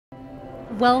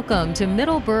Welcome to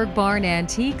Middleburg Barn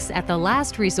Antiques at the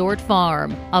Last Resort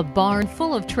Farm. A barn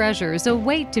full of treasures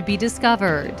await to be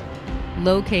discovered.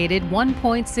 Located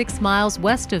 1.6 miles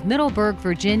west of Middleburg,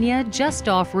 Virginia, just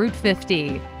off Route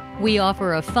 50. We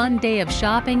offer a fun day of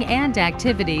shopping and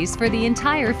activities for the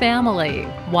entire family,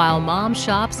 while Mom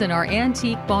shops in our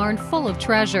antique barn full of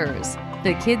treasures.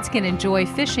 The kids can enjoy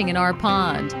fishing in our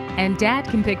pond, and Dad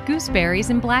can pick gooseberries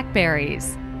and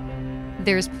blackberries.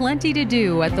 There's plenty to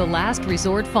do at the Last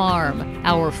Resort Farm.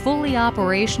 Our fully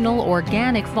operational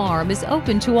organic farm is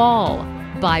open to all.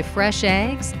 Buy fresh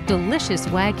eggs, delicious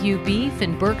Wagyu beef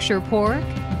and Berkshire pork,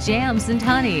 jams and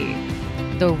honey.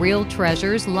 The real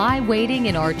treasures lie waiting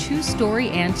in our two-story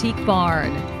antique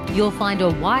barn. You'll find a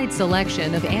wide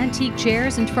selection of antique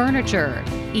chairs and furniture,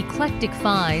 eclectic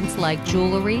finds like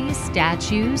jewelry,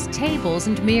 statues, tables,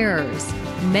 and mirrors.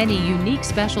 Many unique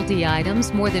specialty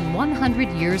items more than 100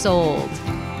 years old.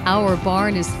 Our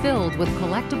barn is filled with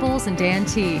collectibles and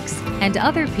antiques, and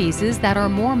other pieces that are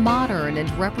more modern and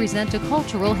represent a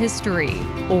cultural history,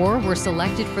 or were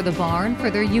selected for the barn for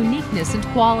their uniqueness and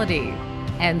quality.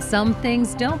 And some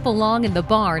things don't belong in the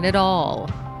barn at all.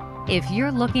 If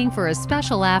you're looking for a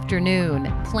special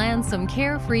afternoon, plan some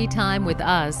carefree time with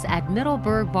us at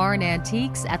Middleburg Barn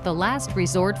Antiques at the Last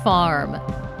Resort Farm.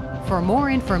 For more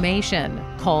information,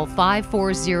 call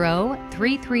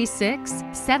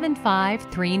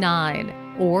 540-336-7539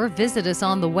 or visit us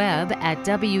on the web at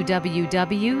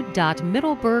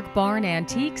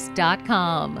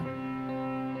www.middleburgbarnantiques.com.